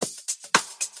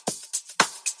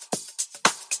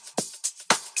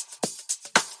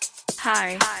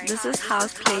Hi, this is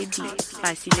HousePlayedDeep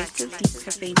by Selective Deep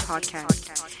Caffeine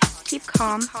Podcast. Keep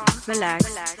calm, relax,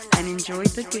 and enjoy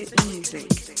the good music.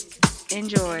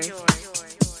 Enjoy.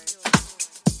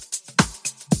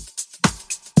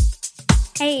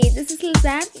 Hey, this is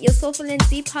Lizette, your Soulful and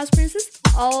Deep House Princess,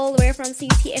 all the way from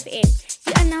CTFM.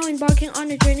 You are now embarking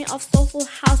on a journey of Soulful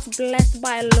House blessed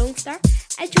by Lungster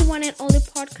at your one and only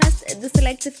podcast, the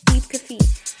Selective Deep Caffeine.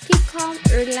 Keep calm,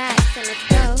 relax, and let's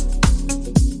go.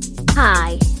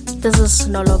 Hi, this is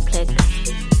Noloplek.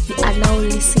 You are now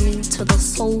listening to the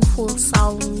Soulful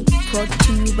Sound brought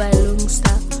to you by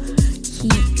Lungster. He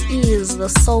is the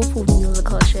Soulful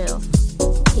Musical Chef.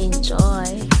 Enjoy.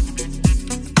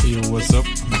 Hey, yo, what's up?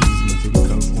 This is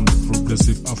Methodical from the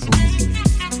Progressive Afro Movement,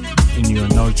 and you are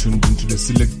now tuned into the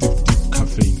Selective Deep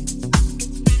Caffeine.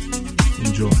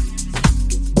 Enjoy.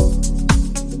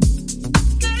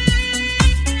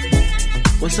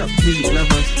 What's up, music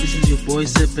lovers? This is your boy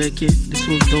Setback here, the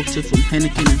Soul Doctor from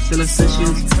Heineken and Cellar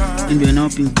Sessions, and we are now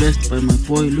being blessed by my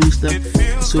boy Lungster,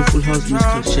 the Soulful House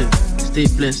Musical Chef. Stay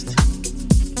blessed.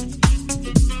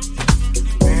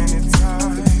 Many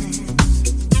times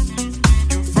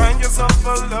you find yourself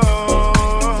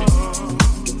alone,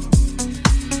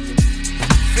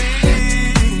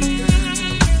 feeling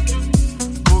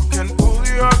who can pull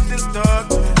you out this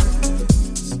darkness.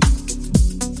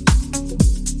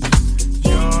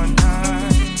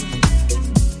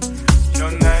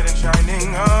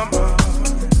 Shining armor.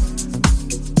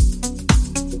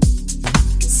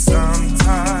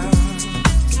 Sometimes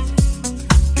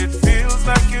it feels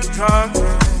like you're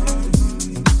drowning.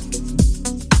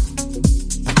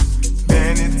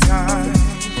 Many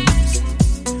times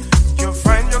you'll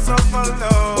find yourself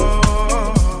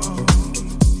alone,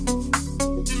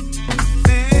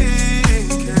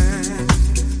 thinking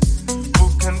who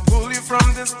can pull you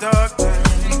from this darkness.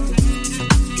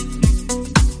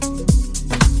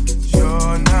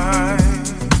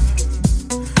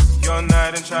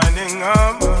 Night and shining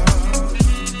armor.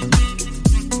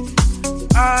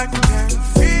 I can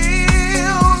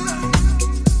feel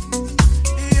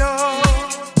your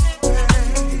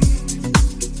pain,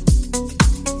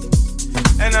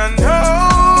 and I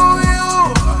know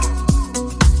you'll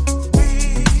be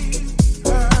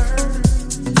hurt.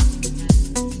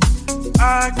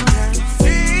 I can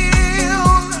feel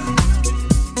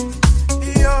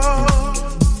your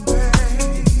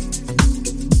pain,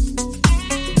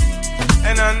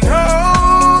 and I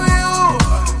know you'll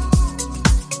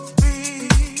be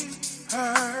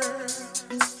hurt.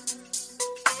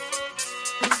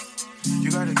 You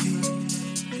gotta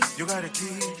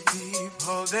keep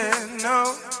holding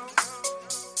on.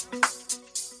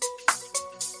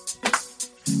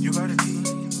 You gotta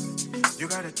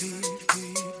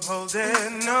keep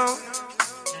holding on.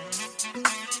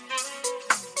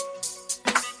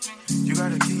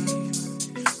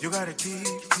 You gotta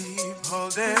keep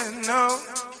holding on.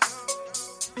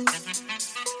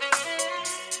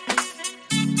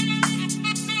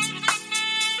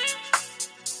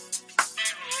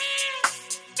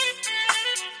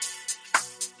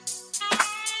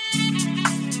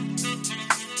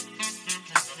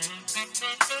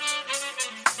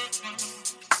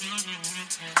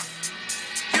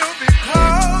 You'll be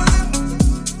calling,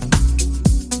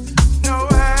 no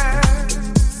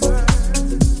answer.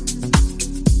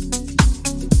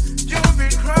 You'll be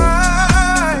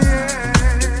crying,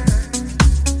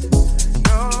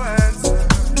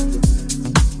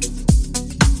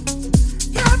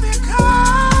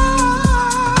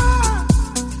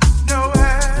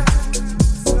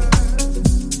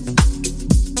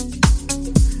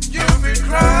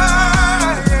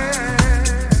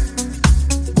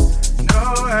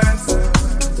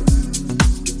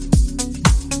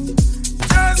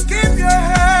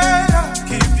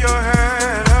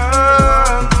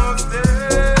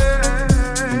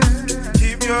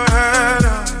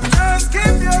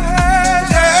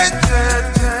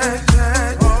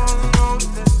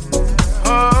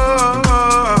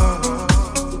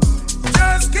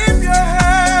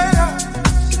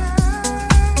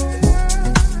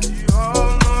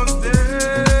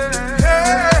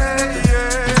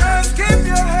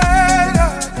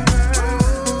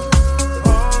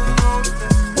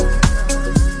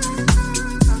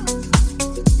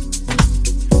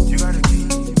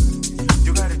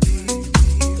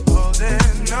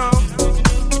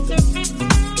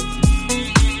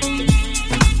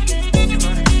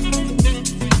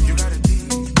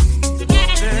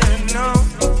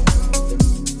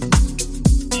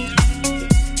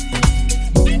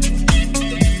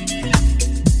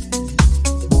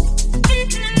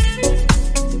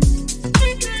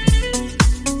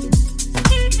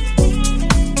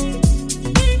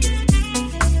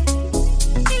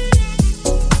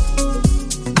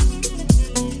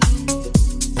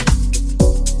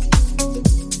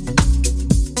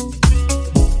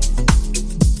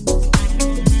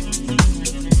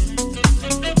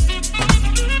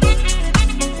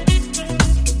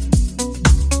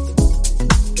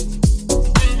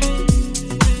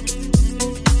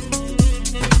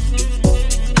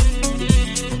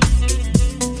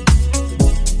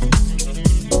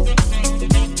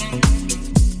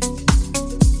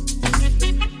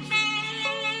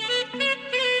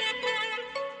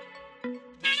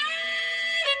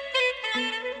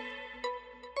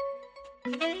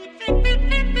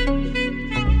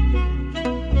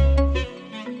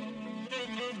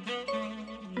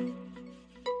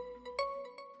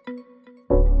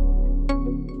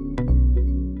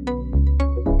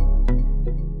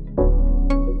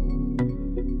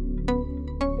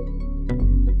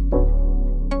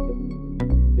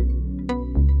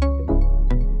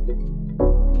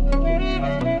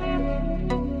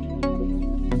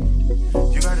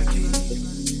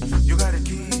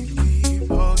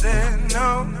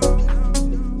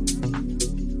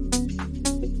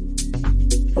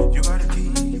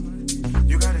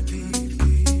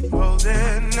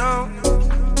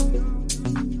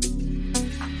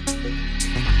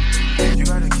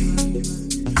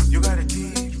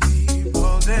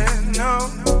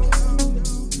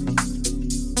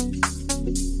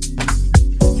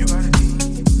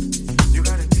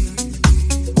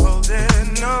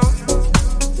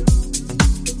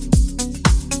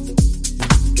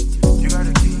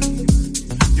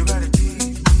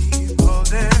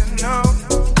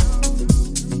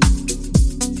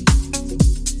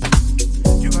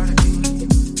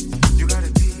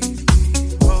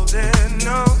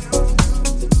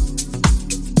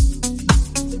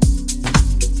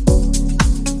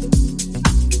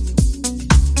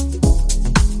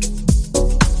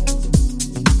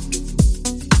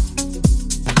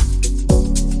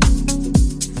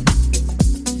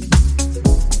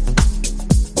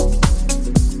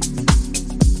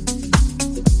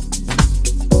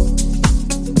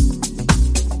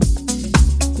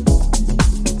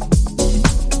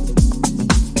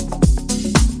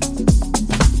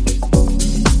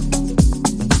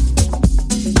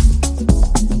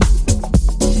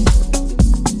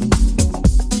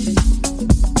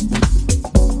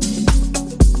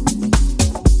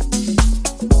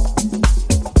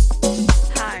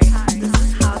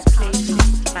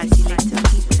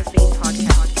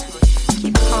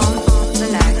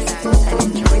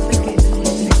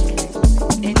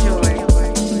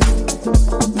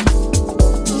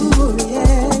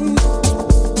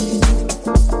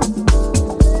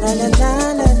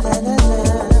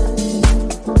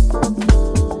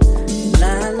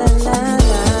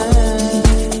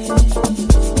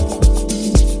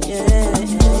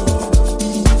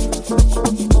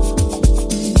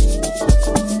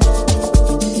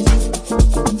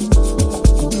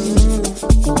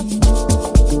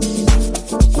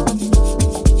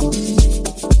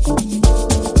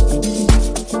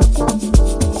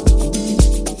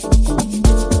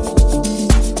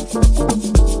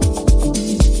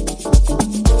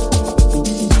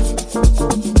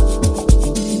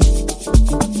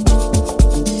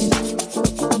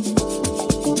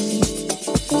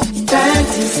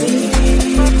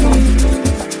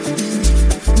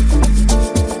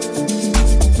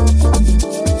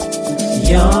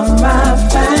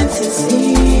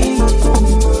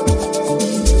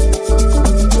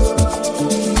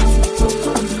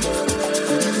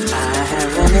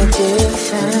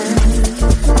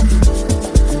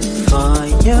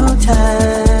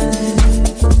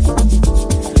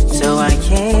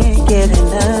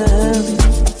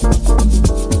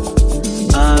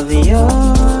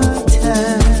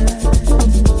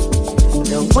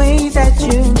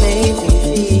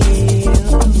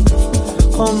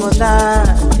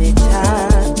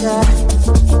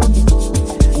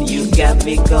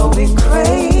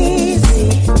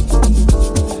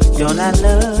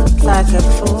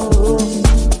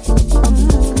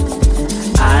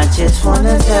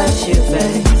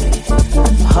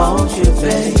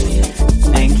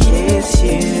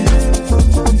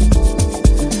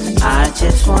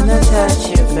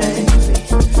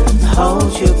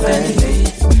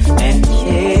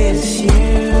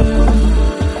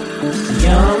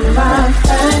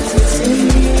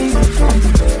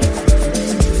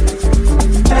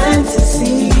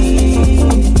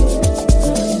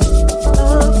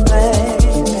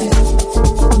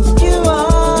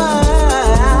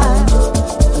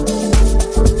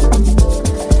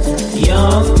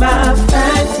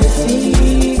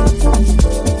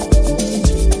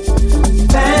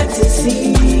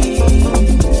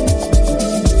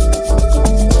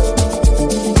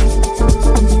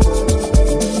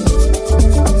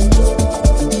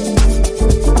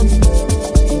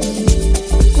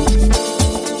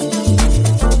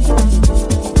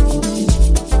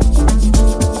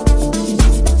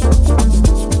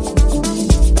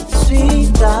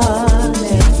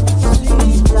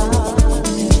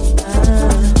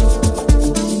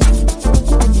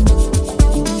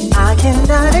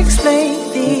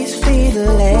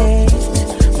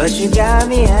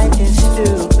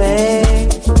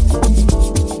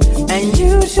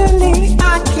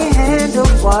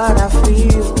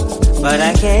 but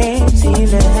I can't seem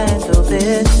to handle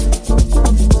this.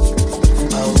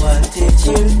 Oh, what did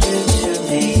you do to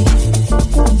me?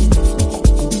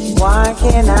 Why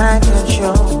can't I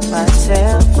control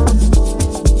myself?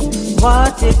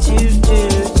 What did you do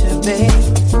to me?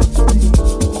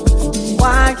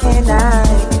 Why can't I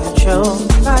control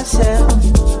myself?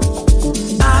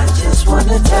 I just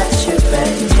wanna touch you,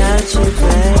 baby, touch you,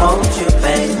 baby, hold you,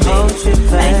 baby, hold you,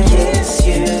 baby, and kiss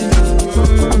you.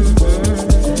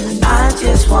 I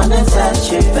just wanna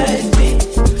touch you, baby,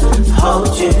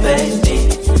 hold you, baby,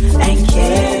 and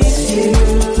kiss you.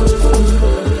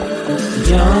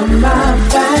 You're my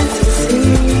fantasy.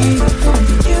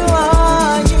 You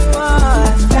are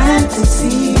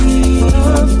fantasy,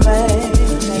 oh, baby.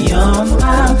 You're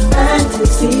my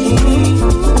fantasy.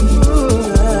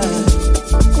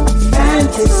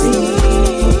 Fantasy.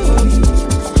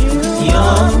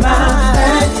 You're my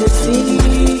fantasy.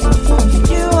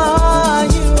 You are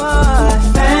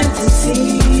fantasy.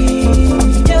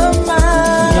 You're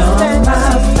my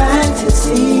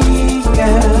fantasy,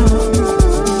 girl.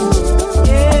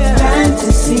 Yeah,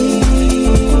 fantasy.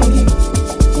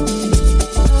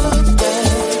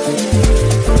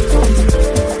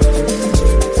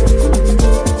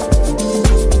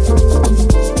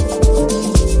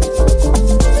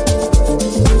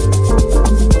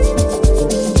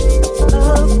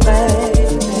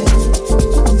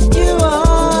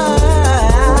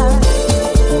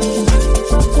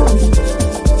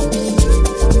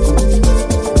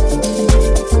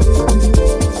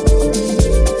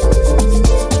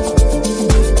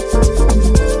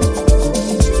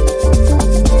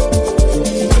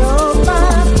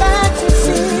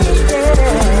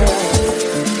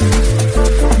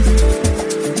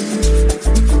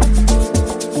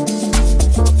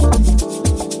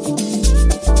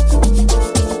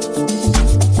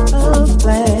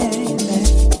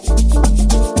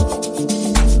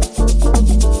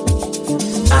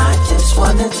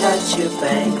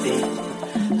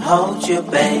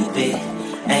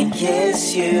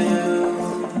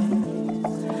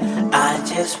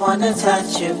 Wanna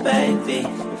touch you, baby,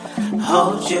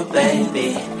 hold you,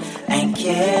 baby, and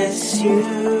kiss you.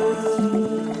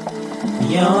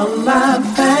 You're my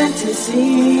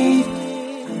fantasy,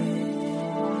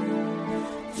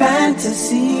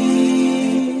 fantasy.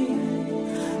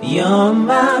 You're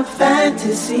my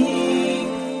fantasy,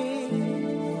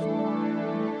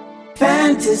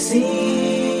 fantasy.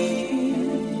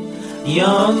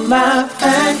 You're my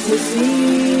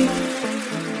fantasy.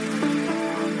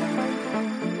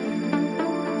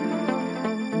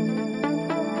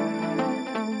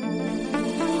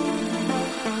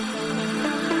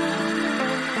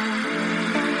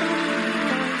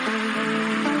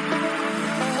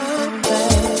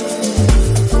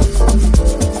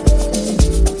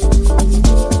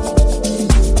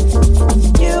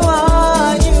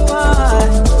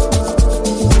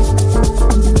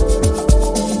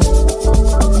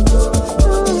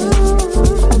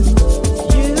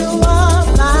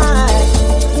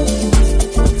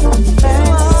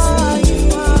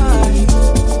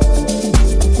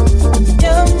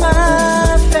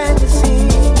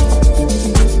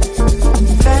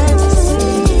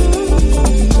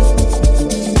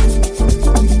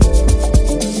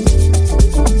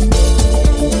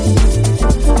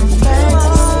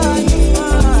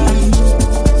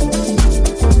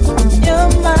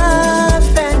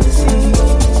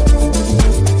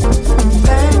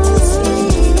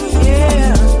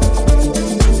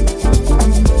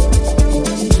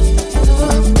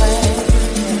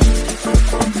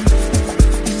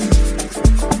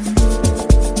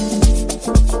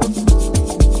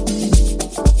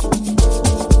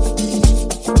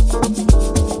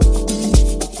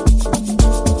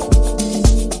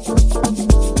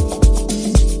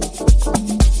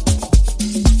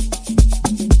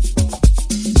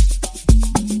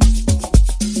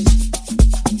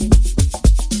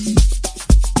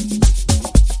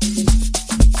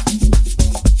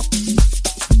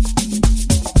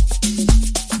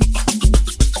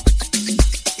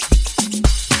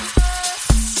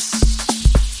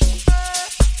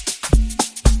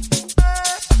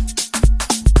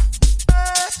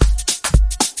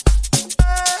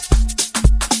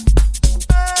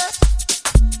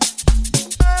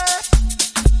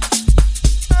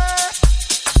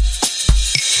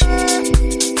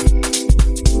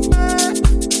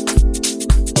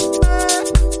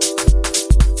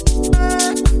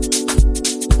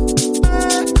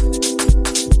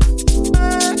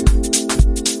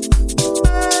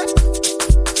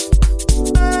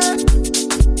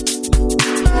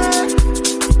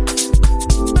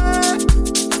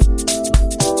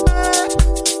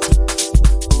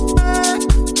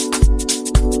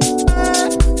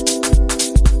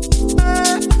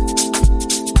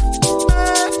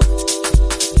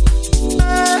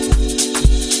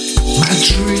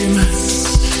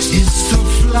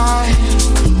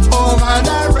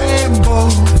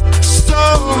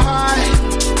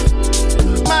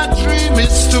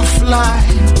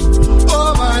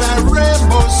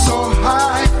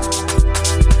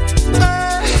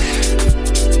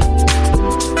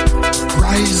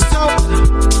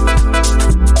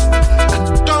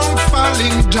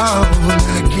 down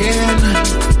again.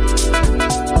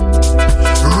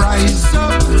 Rise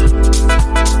up.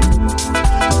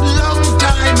 Long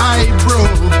time I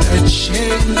broke the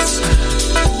chains.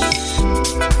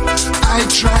 I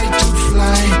tried to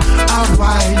fly a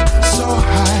while so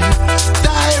high,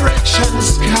 direction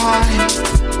sky.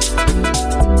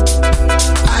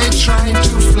 I tried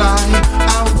to fly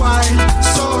a while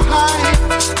so high,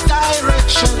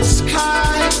 direction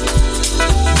sky.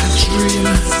 My dream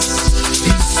is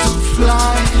to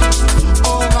fly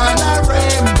over the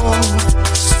rainbow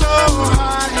so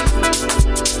high.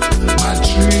 My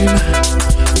dream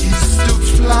is to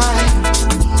fly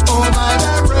over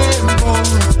the rainbow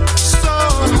so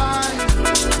high.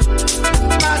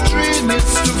 My dream is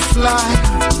to fly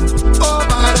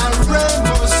over the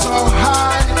rainbow so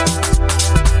high.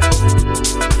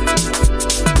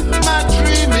 My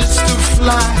dream is to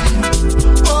fly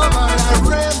over the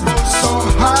rainbow so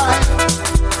high.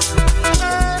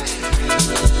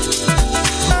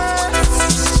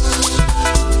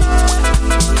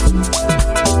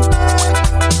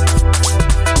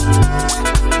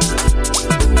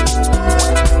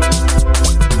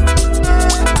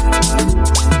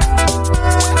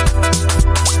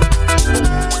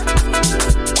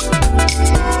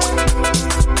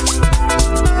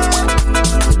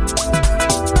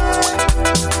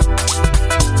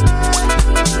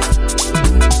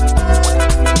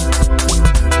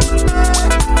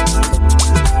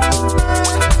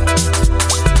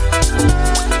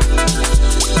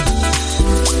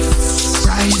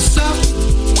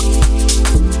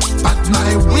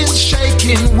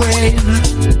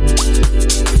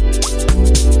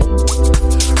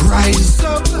 Rise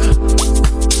up,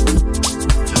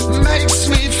 makes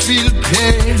me feel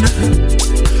pain,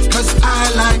 'cause I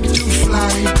like to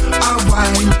fly a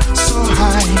while so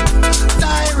high,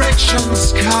 direction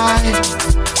sky.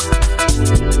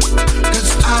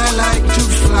 'Cause I like to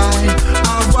fly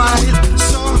a while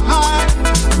so high,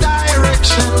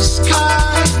 direction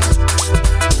sky.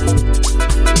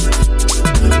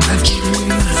 My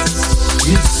dream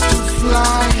is to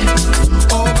fly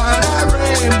over the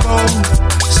rainbow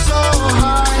so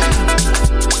high.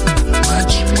 My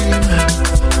dream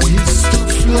is to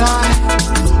fly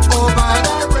over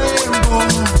the rainbow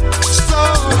so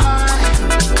high.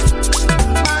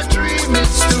 My dream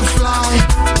is to fly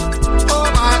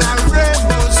over the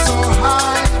rainbow so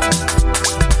high.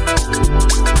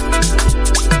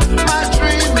 My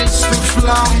dream is to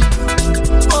fly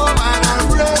over the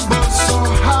rainbow so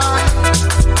high.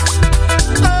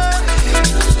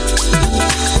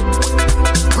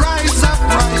 Rise up,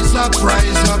 rise up,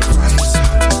 rise up, rise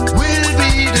up. We'll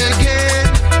beat again.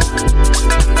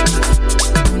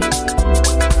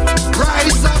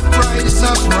 Rise up, rise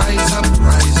up, rise up,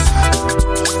 rise up.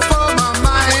 For my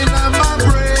mind and my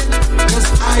brain, 'cause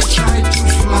I try to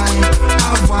fly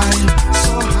a while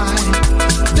so high,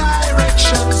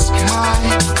 direction sky.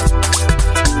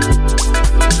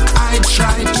 I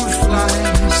try to fly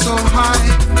so high,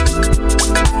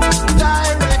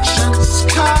 direction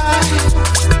sky.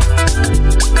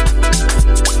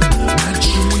 My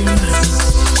dream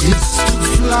is to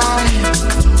fly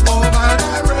over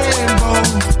the rainbow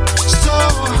so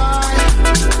high.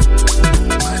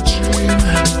 My dream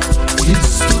is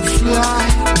to fly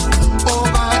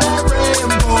over the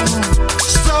rainbow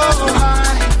so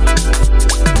high.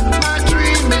 My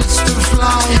dream is to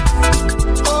fly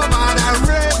over the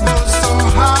rainbow so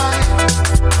high.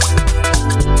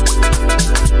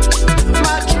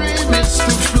 My dream is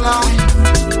to fly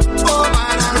over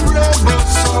the rainbow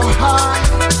so high.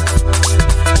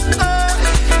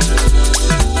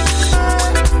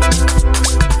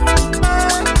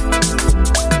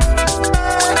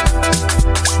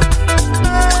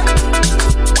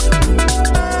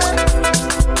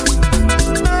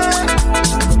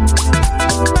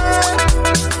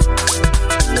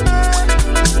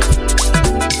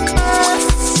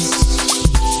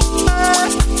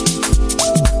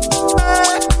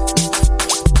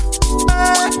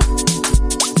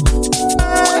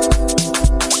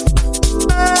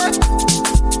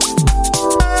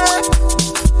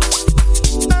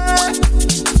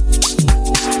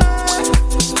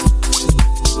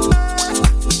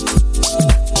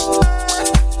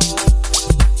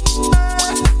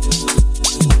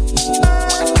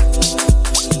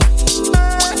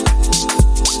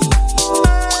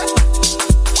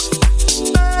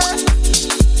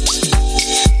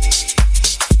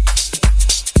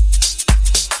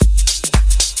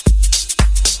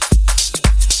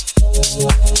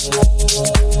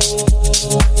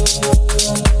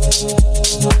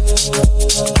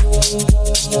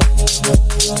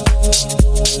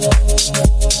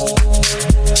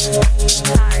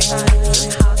 Hi, this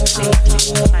is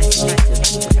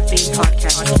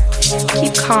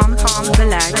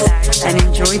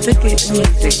enjoy the good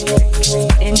music.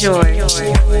 Enjoy.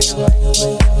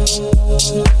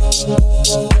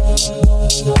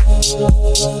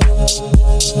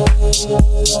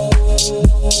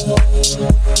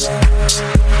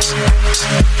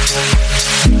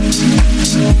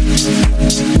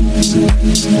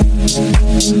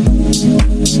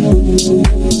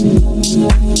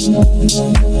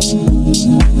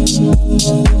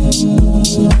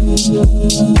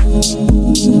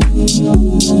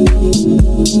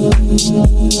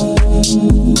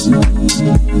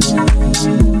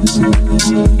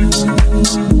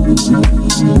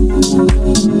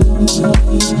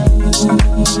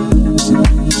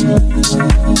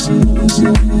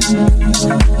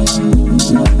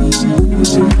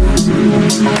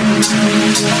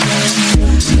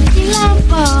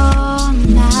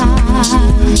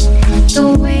 The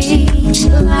way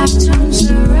life turns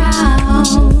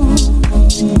around,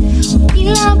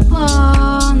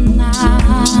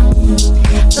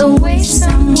 the way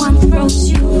someone throws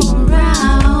you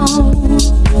around.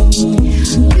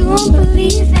 You won't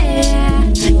believe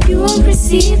it, you won't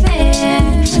receive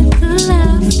it. The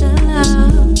love, the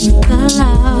love, the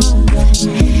love.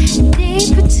 They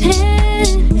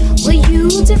pretend, will you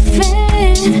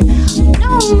defend?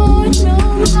 No more, no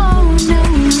more, no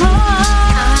more.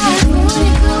 I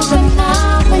wanna go but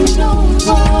now and no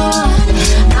more.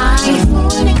 I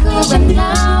wanna go but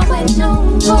now and no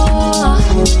more.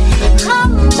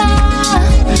 Hamba,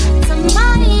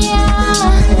 Tsamaya,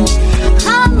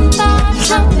 Hamba,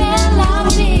 Tsamela,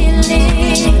 Billy.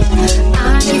 I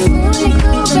wanna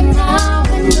go but now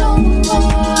and no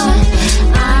more.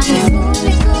 I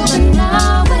wanna go but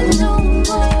now and no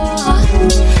more.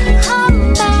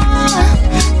 Hamba,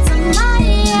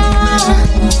 Tsamaya,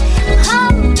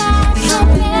 Hamba,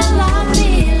 Tsamela,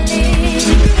 Billy.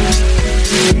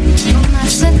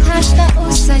 Umasatata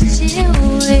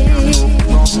usajiwe,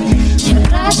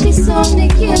 rati sonne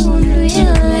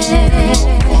kiunwile.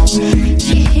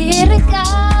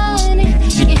 Kihirikani,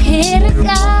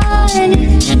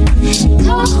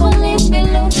 toholi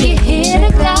below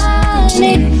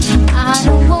kihirikani. I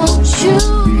don't want you,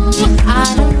 I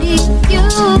don't need you.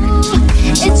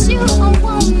 It's you I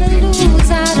wanna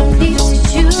lose, I don't need to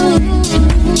choose.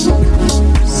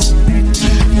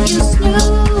 You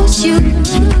snooze, you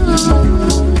lose.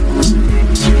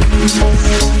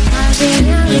 My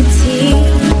reality,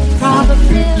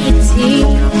 probability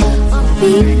of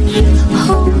me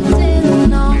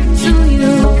holding on to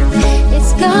you.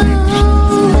 It's gone,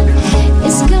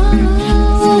 it's gone,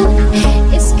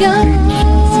 it's gone,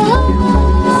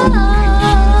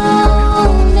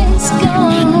 it's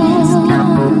gone.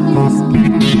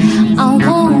 I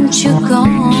want you gone.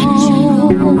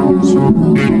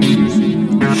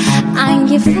 I'm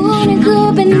your fool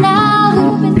good but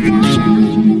now.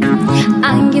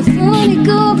 I'm your fool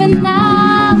good but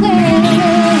now.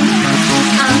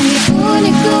 I'm your fool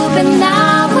good but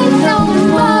now and no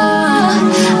more.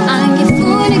 I'm your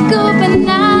fool good but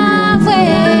now.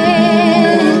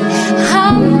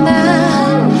 Hamba,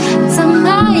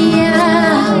 Tsamaya,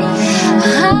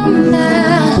 Hamba,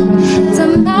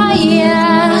 Tsamaya.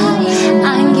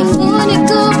 I'm your fool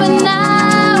good but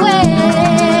now.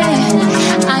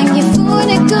 I'm your fool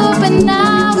good but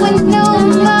now and no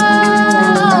more.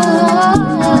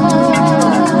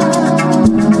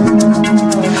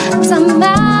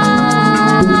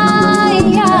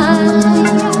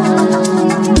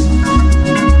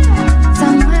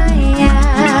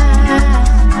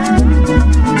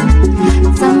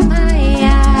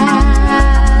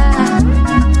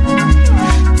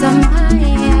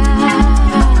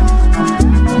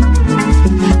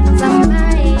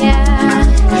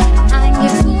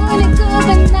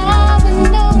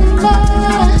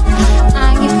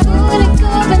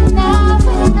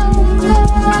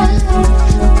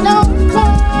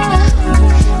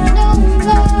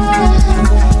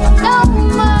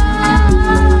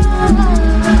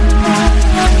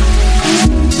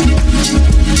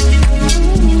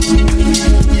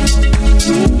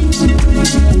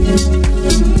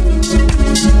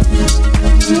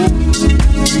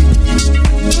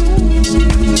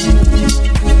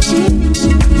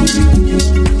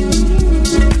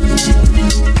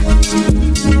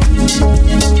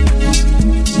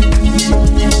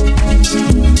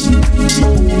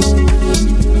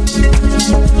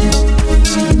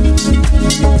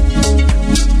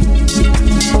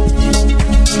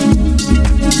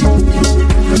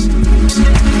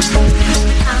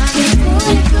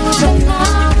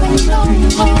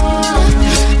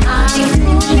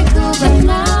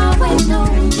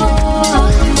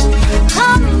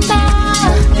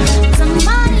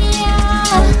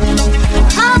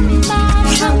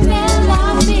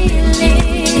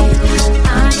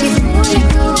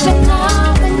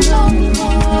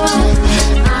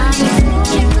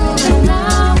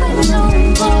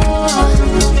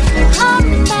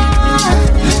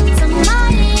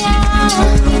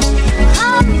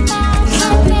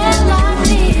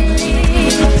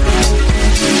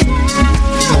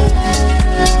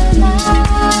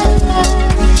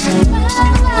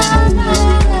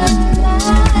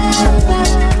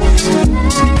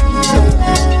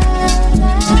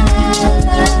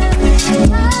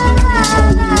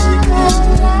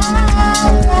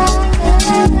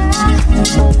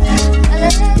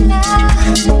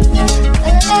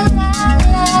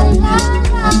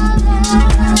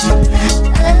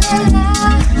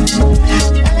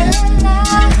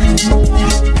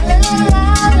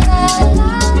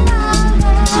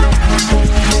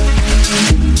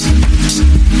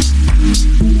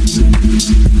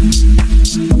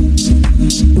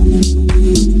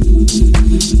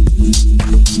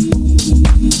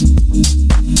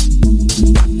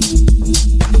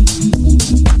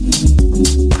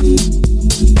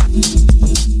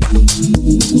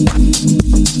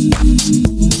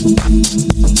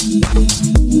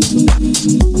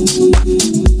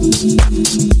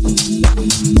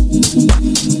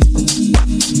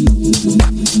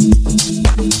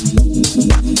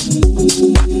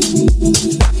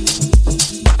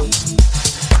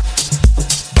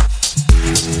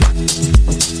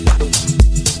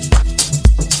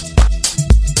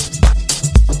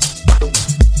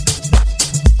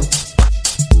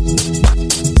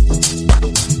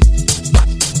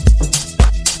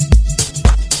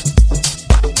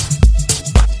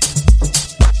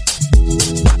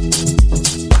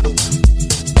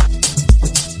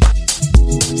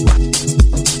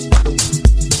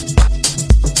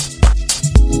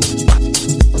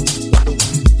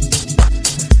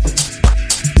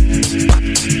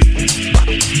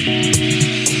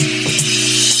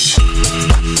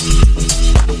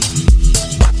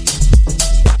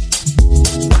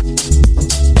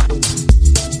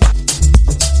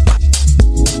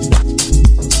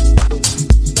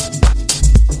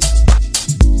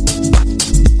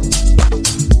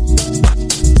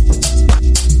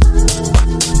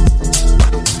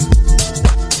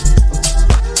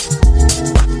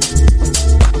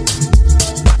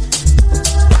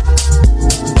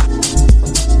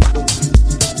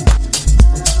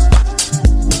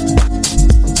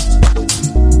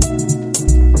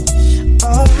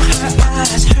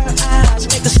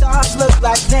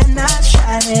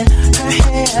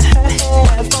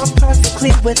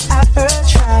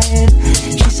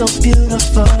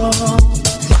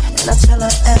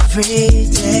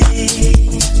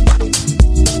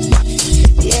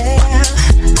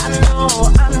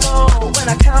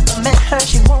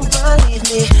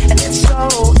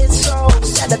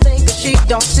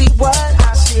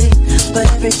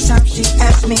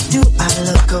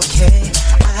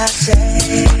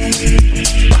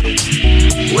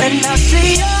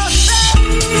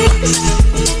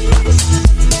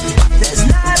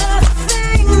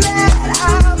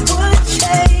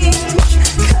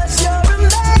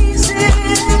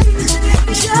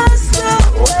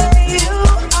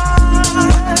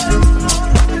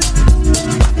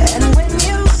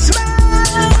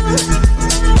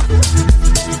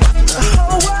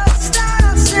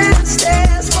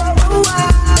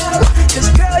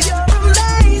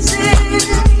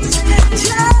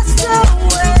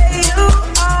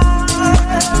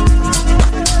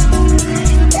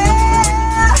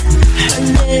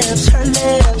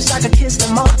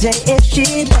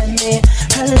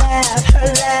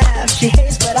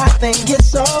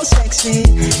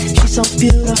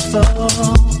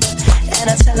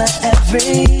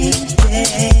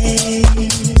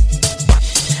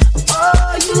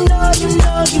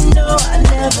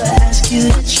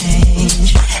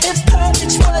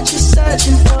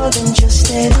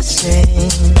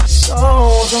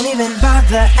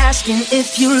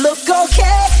 If you look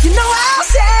okay, you know I'll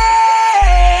say,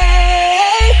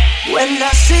 when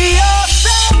I see your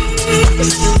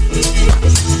face,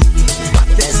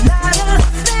 there's not a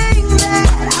thing that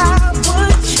I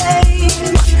would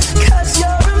change, 'cause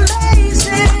you're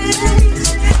amazing,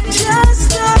 just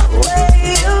the way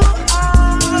you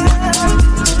are.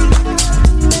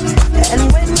 And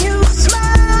when you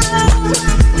smile,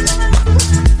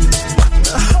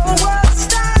 the whole world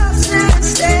stops and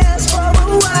stares for a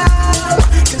while.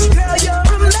 Girl, you're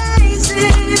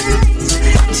amazing,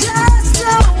 just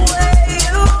the way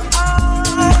you are,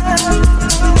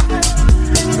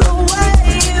 the way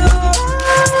you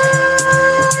are,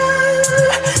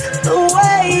 the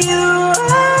way you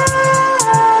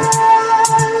are.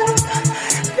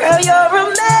 Girl, you're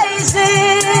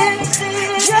amazing,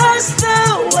 just the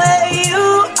way you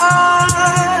are.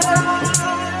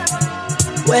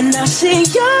 When I see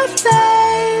your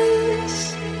face,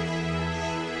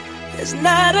 there's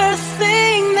not a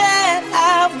thing that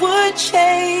I would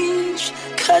change,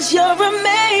 'cause you're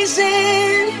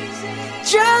amazing,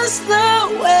 just the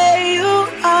way you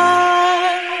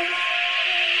are.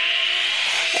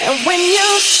 And when you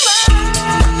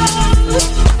smile,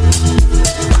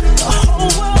 the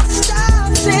whole world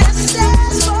stops and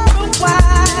stares for a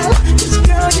while. 'Cause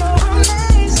girl, you're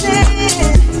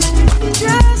amazing,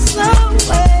 just the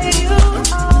way you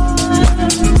are.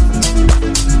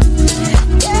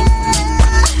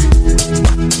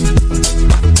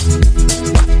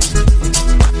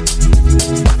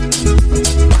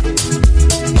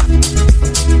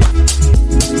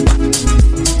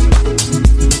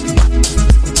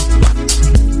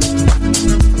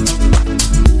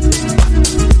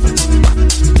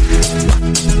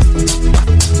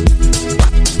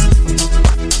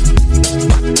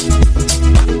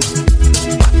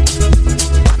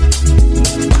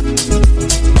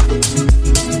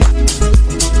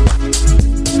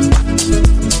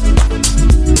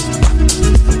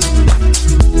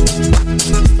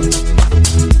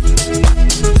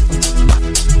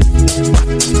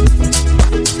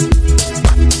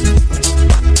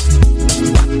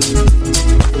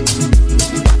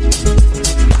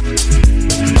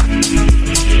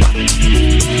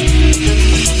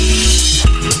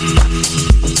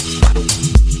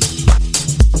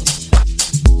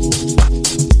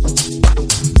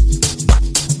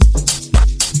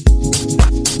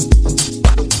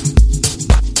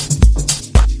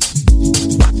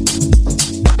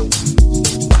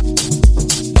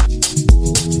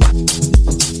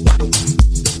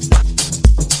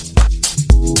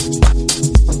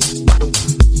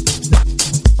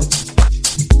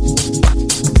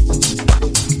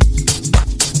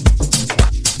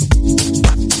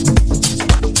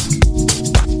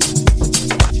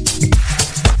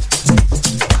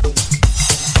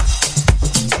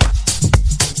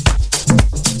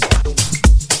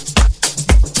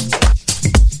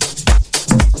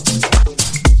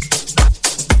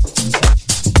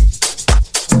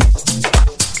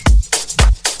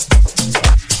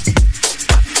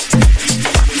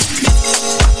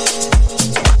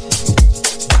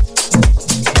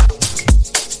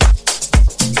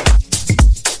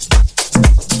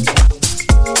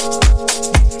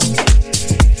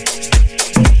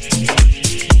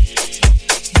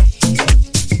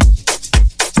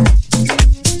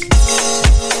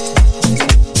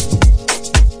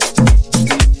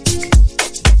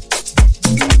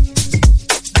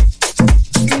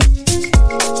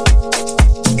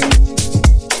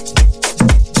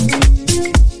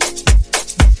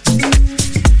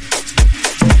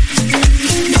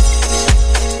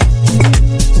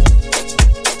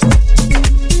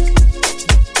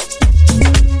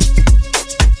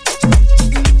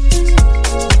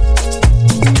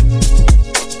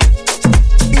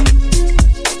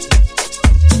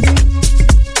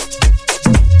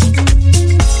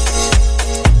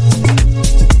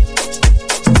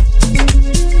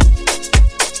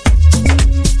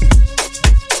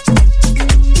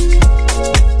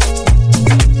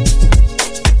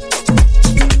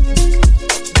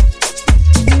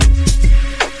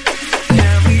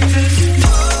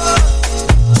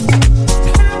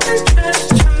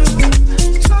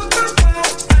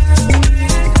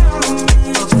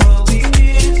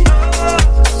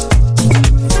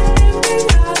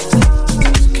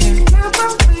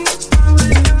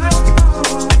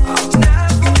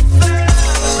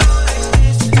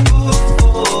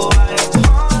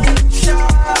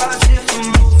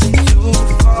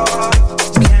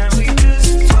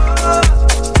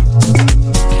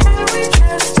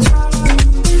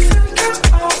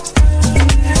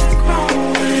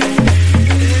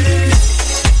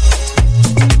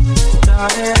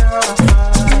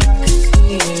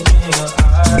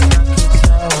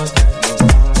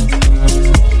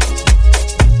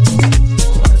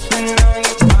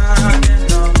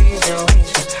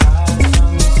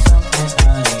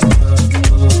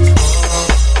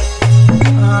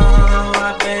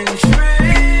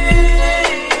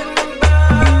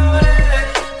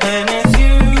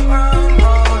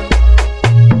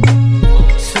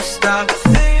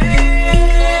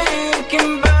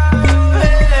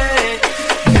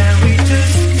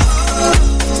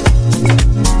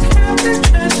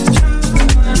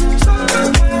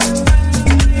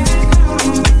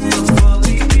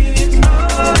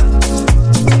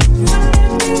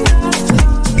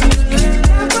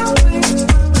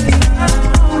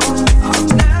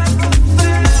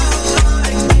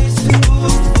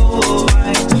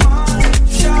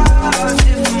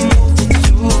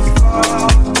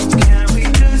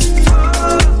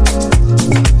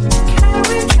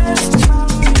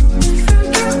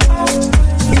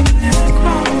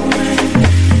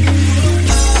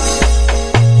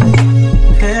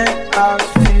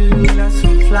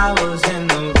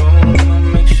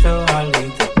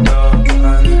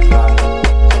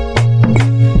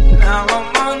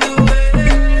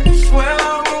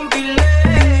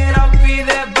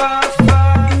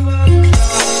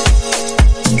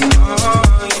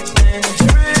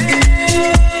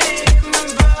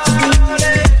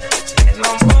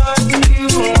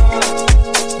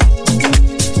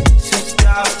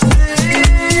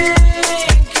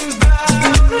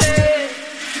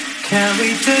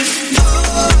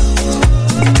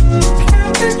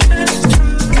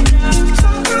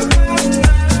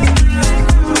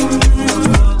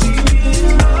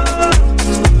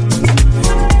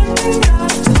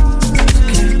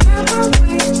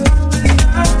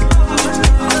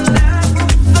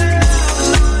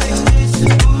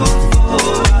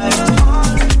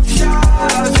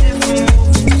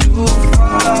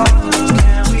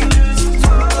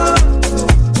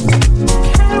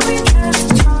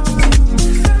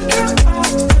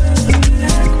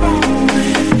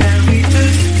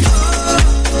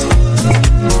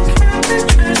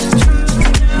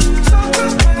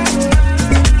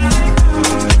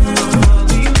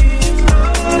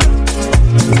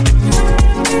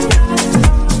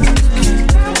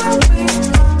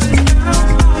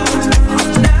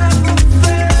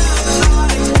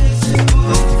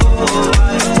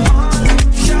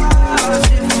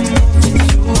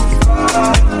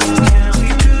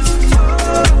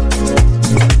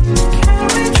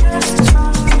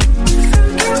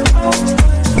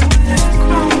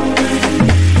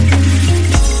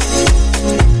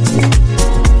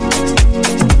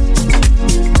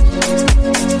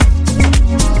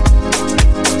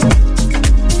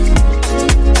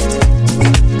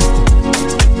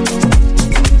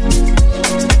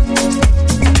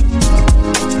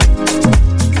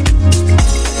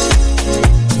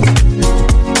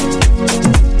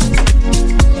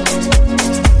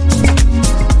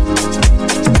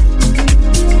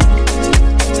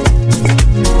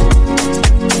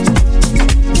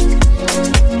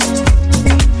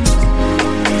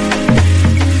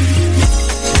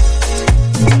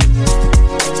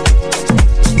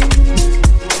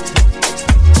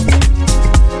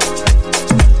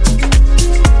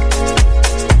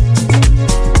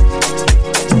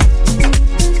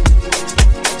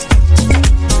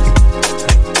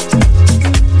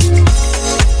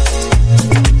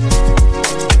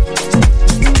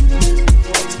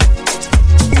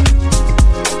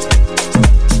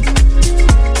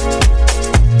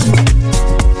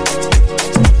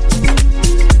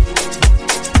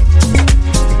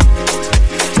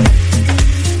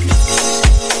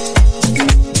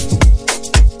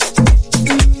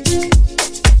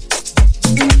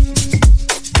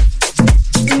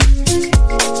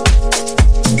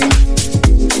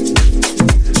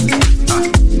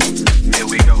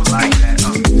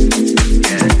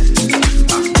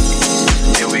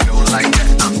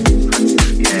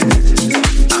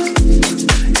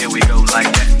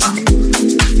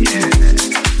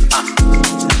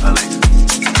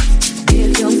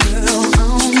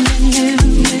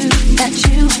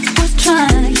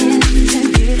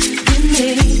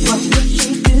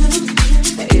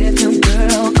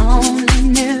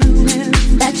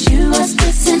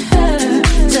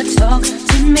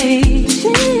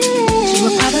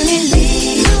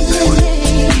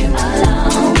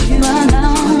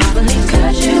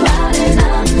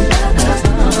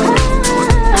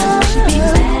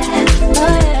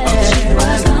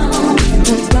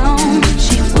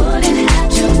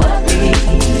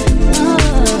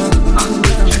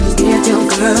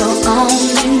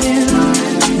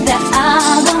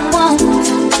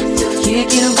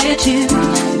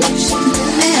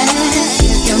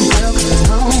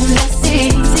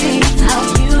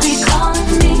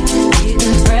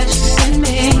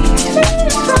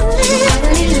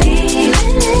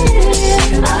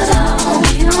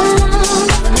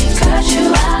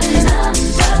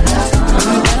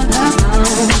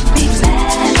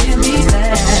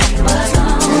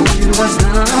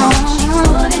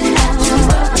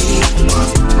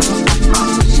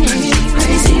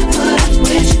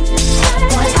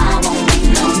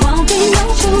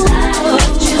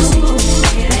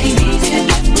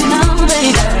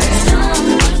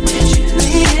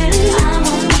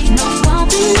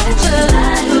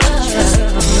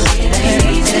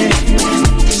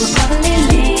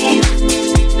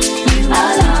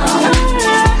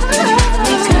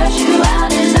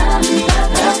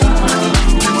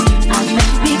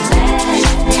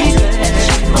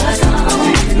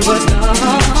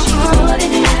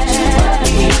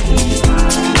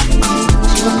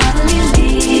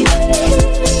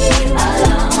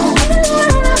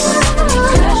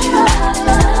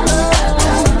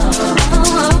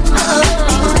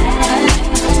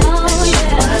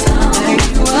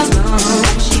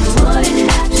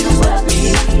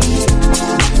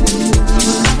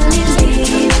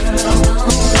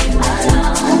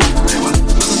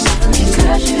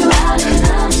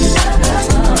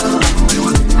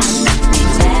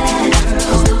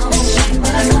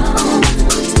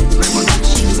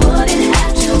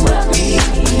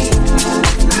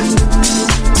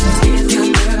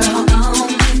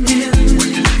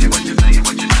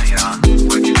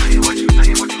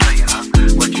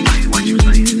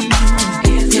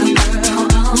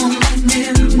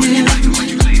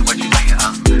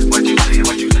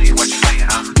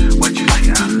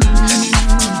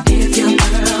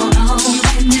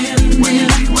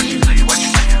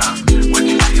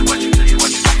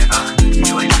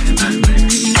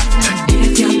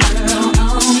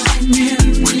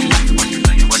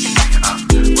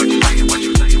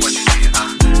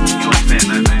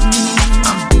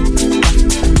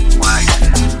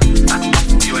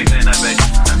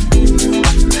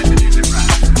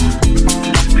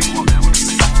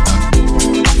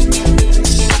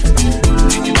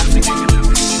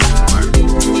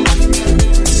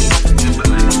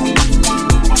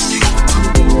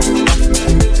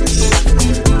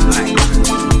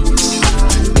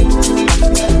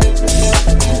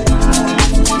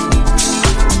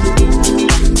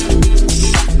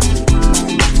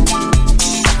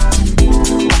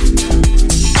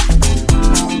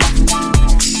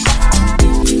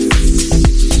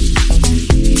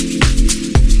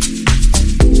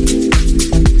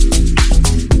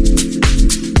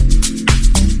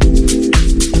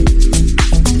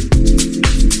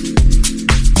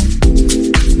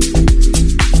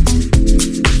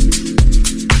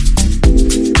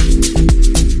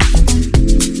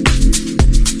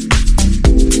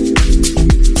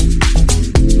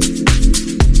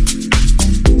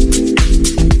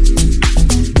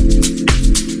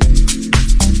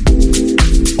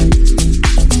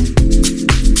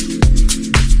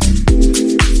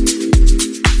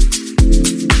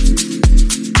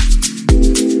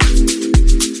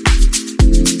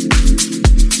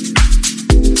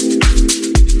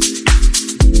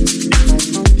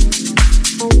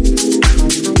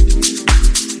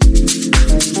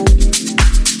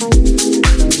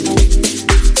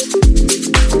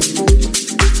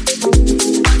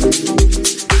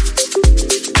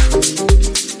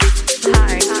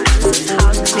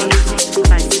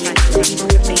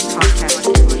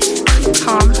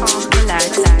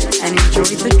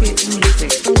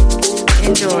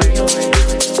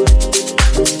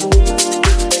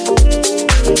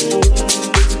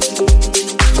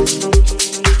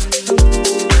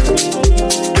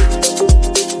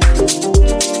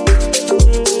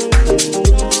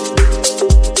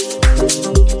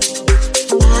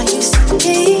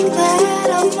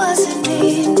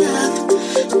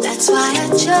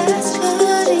 just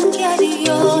couldn't get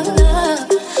your love.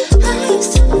 I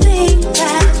used to think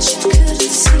that you couldn't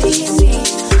see me.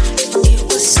 It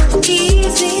was so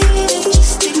easy to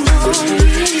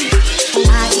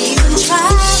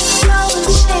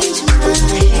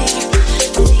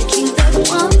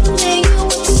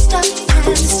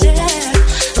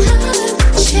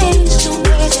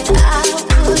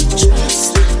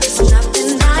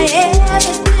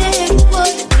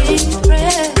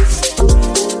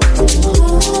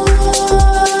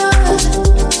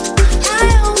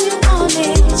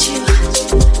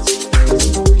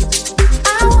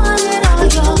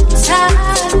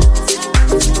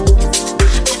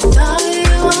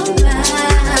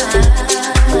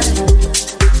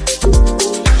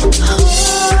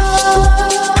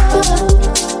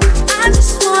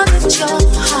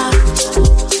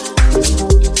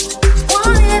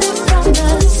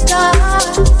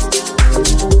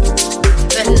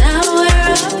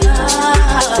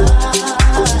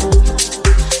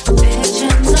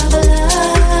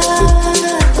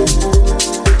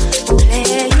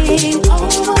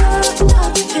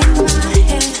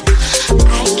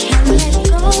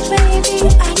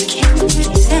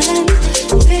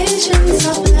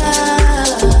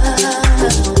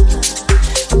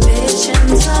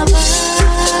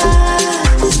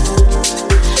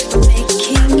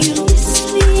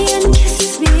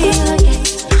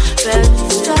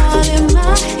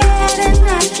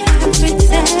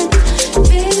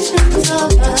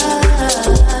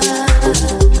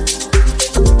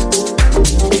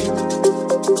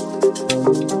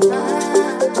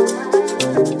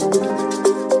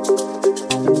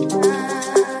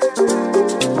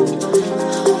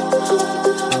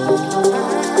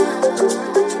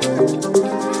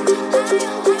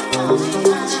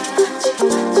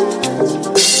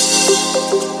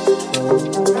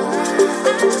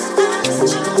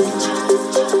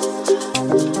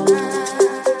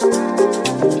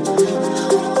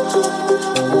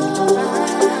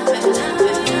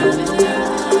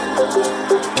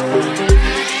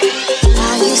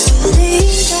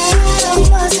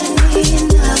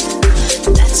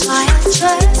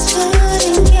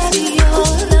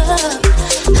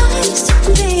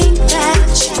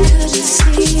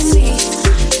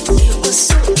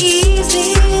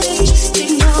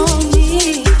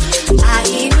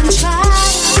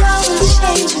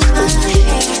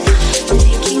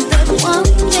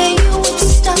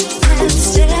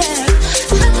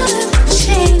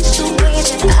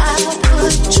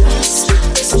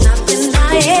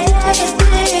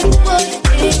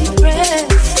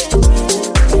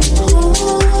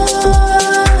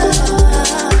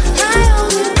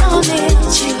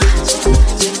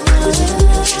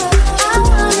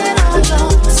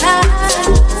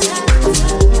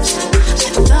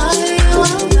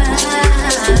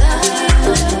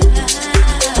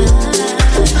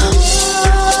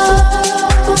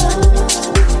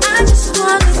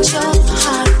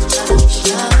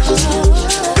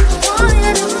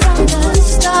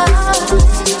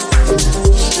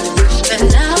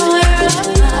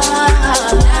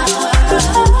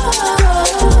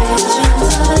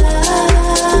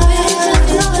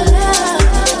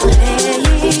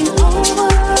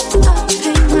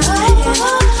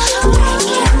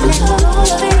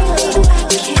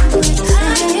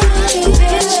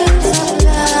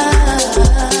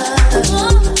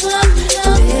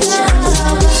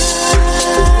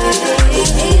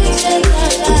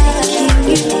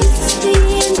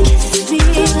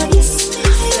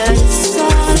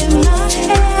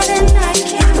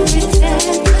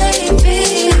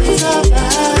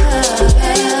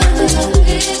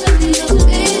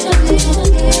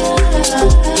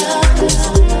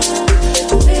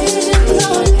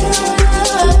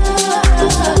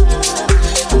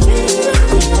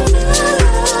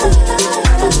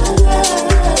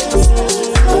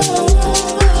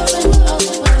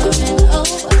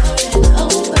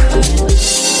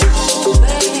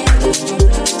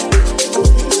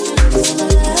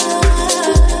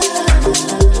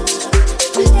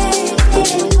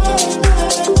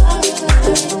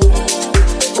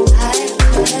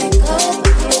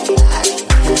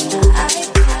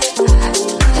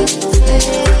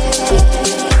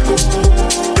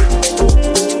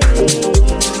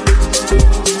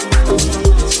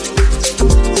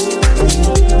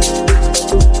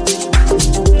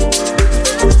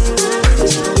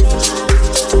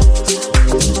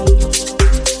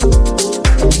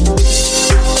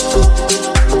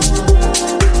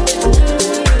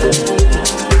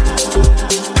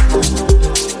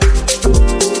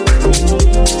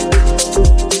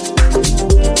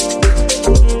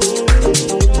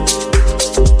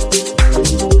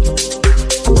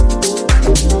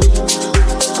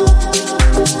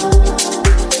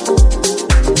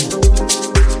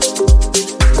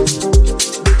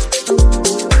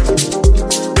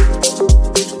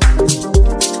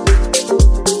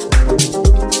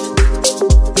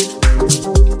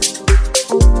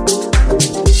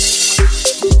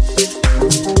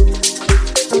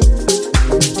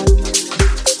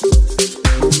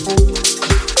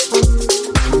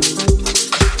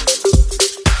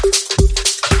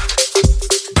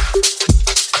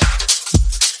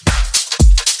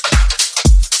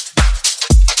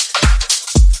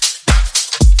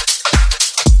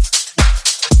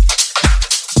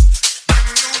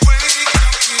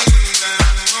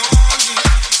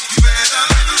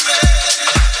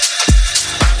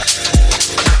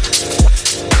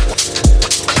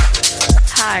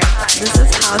Hi, this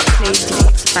is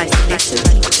HousePlayedDeep by Selective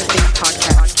Deep Cafe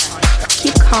Podcast.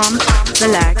 Keep calm,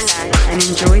 relax, and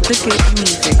enjoy the good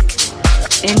music.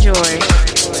 Enjoy.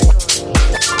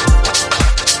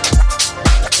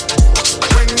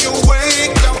 When you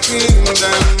wake up in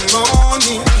the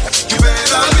morning, you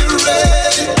better be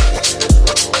ready.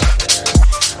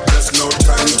 There's no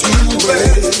time to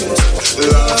waste,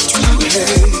 love to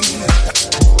hate.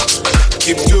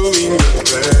 Keep doing your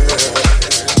best.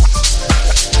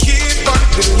 Keep on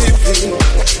believing,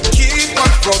 keep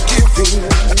on forgiving.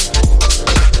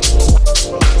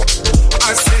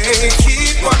 I say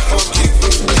keep on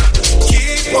forgiving,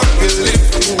 keep on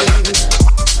believing.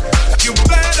 You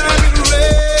better be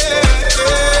ready.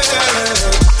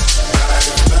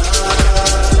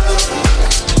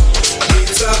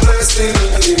 It's a blessing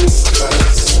in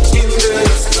disguise, in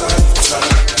this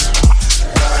lifetime.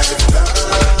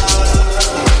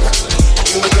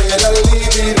 You better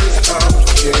leave it without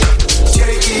fear.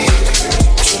 Take it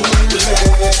to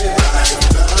head.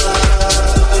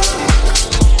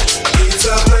 It's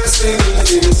a blessing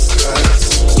in disguise,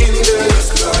 in this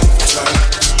lifetime.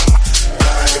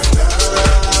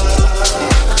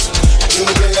 You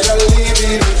better leave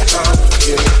it without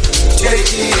fear.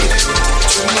 Take it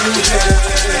to head.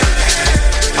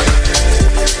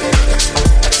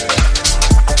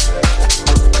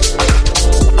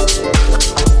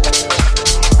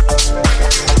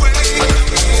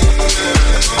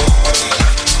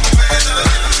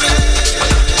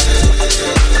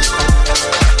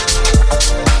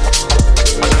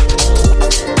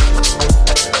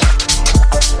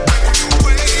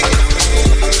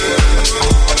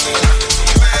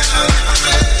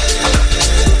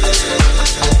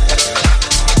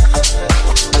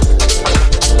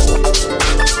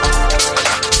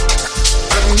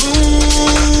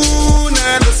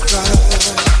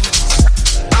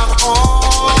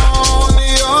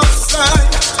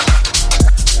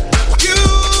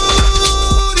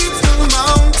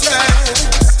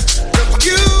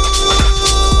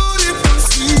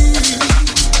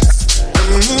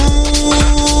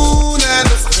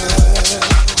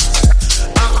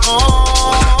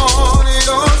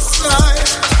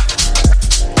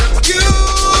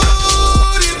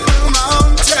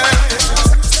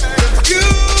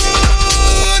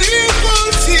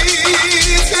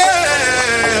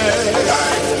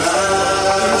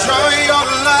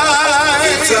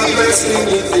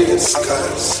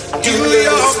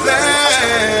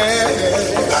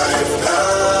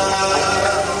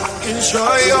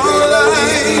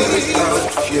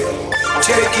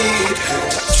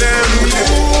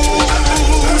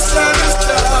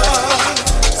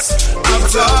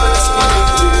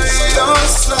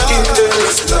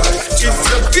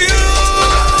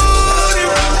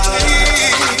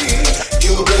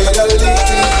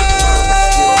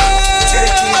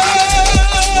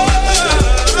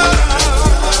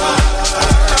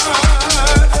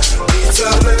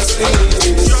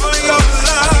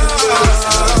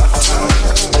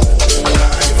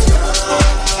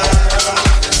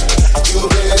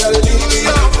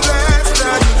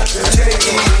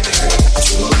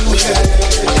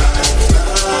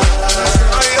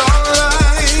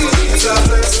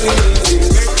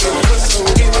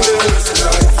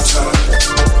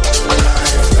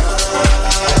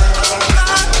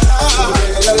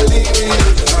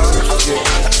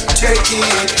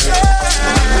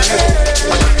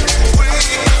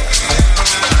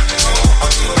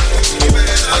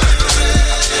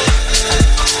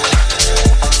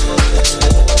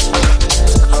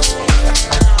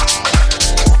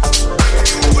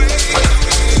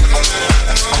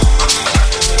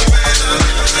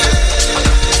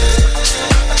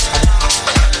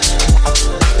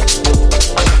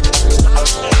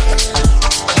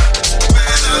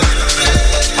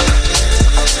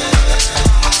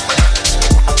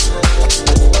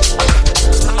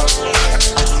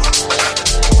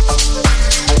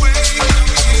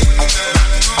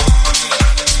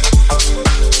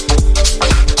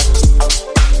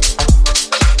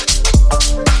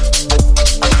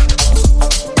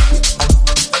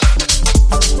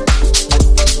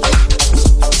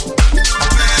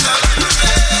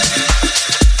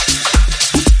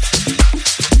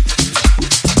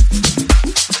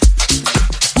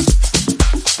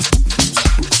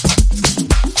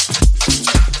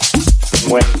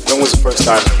 When was the first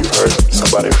time you heard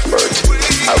somebody refer to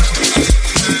house music?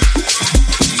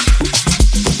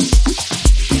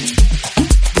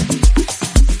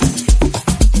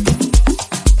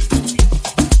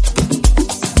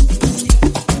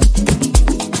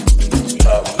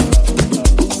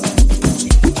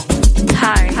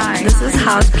 Hi, this is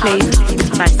HousePlayedDeep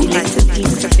by Selective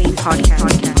Deep Cafe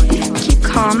Podcast. Keep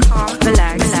calm, calm,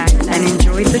 relax, and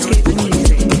enjoy the good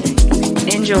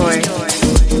music. Enjoy.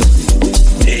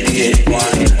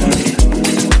 88.1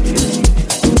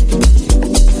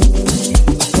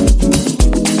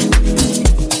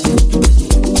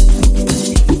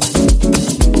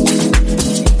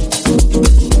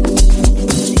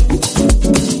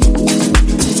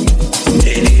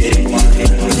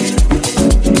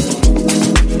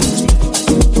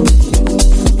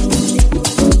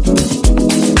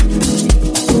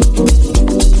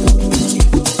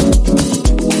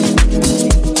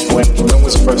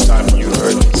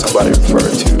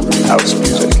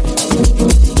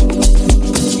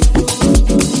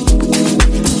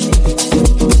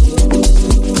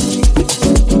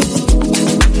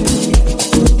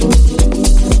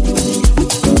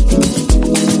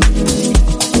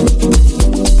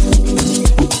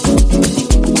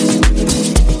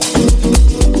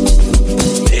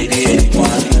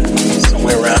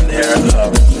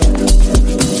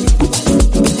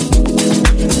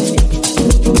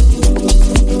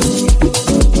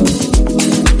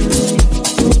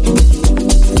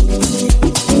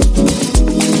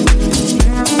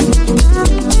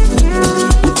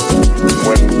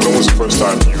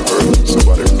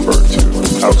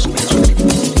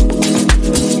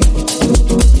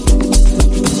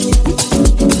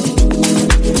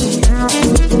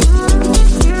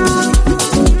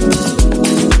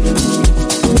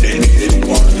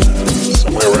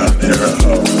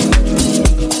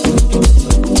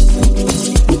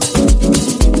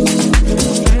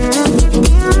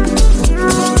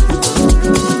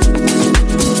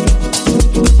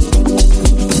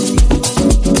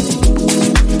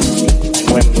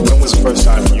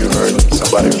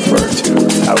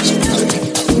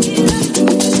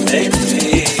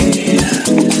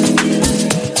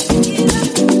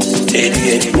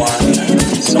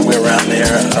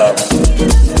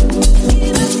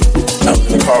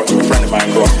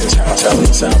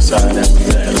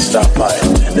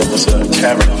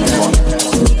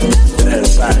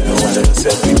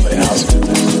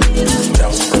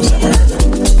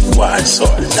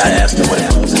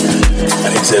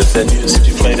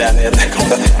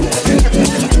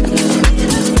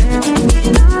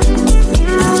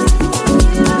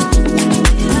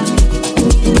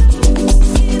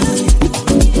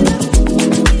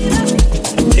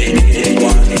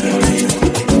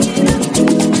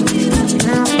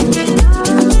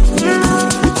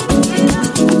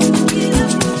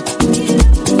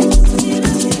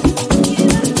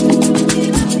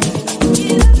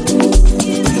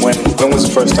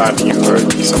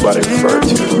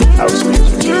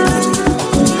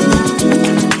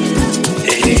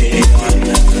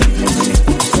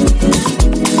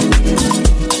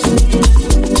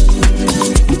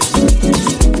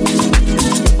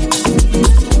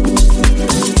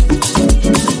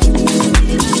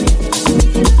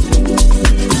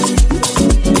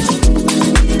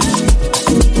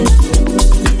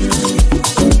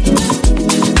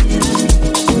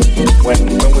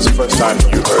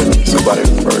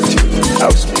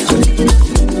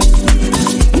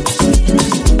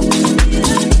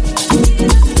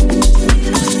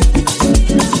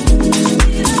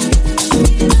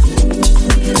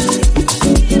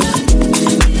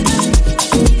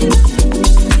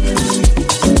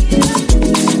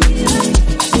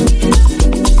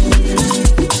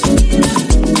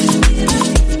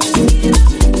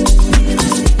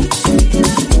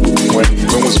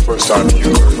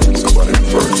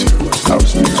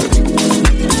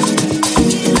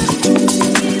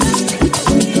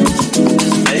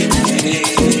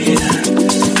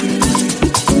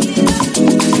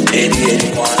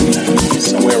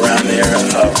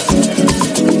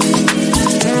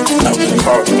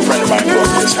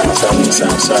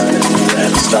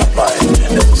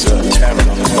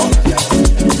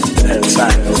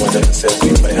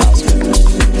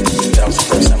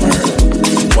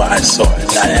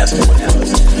 I asked him what it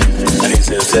was, and he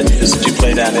said, "Is that music you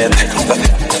play down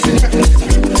there?"